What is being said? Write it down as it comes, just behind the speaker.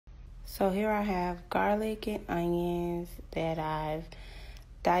So here I have garlic and onions that I've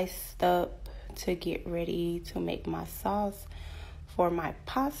diced up to get ready to make my sauce for my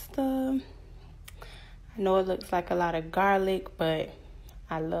pasta. I know it looks like a lot of garlic, but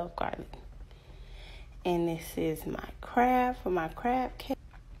I love garlic. And this is my crab for my crab cake.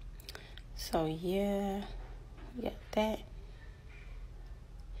 So yeah, that.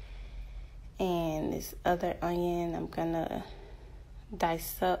 And this other onion I'm gonna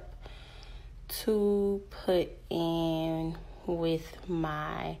dice up to put in with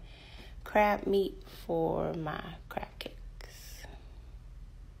my crab meat for my crab cakes.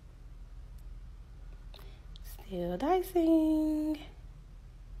 Still dicing.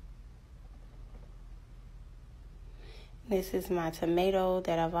 This is my tomato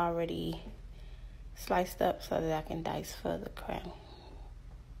that I've already sliced up so that I can dice for the crab.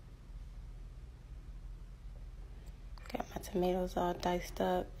 Got my tomatoes all diced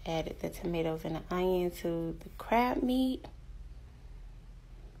up. Added the tomatoes and the onion to the crab meat.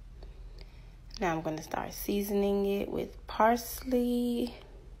 Now I'm going to start seasoning it with parsley,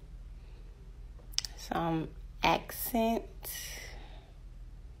 some accent,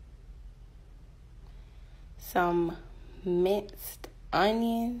 some minced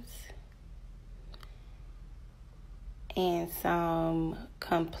onions, and some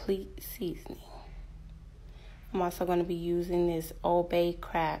complete seasoning. I'm also going to be using this Old Bay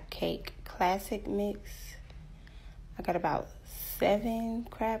Crab Cake Classic Mix. I got about 7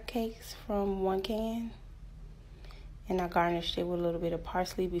 crab cakes from one can. And I garnished it with a little bit of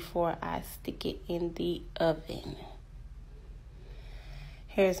parsley before I stick it in the oven.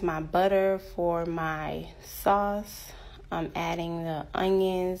 Here's my butter for my sauce. I'm adding the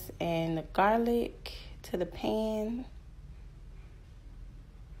onions and the garlic to the pan.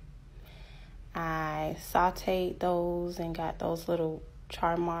 I sauteed those and got those little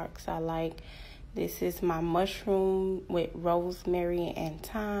char marks I like. This is my mushroom with rosemary and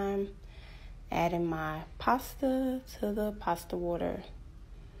thyme. Adding my pasta to the pasta water.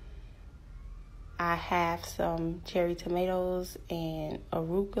 I have some cherry tomatoes and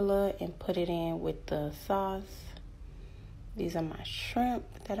arugula and put it in with the sauce. These are my shrimp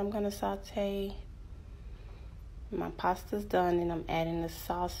that I'm going to saute. My pasta's done and I'm adding the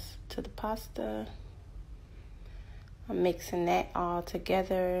sauce to the pasta. I'm mixing that all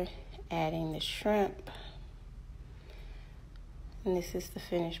together, adding the shrimp. And this is the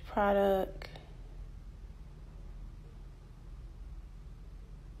finished product.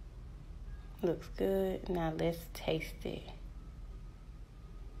 Looks good. Now let's taste it.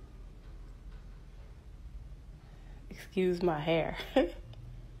 Excuse my hair.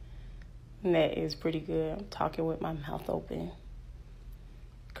 That is pretty good. I'm talking with my mouth open.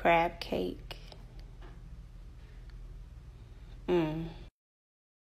 Crab cake.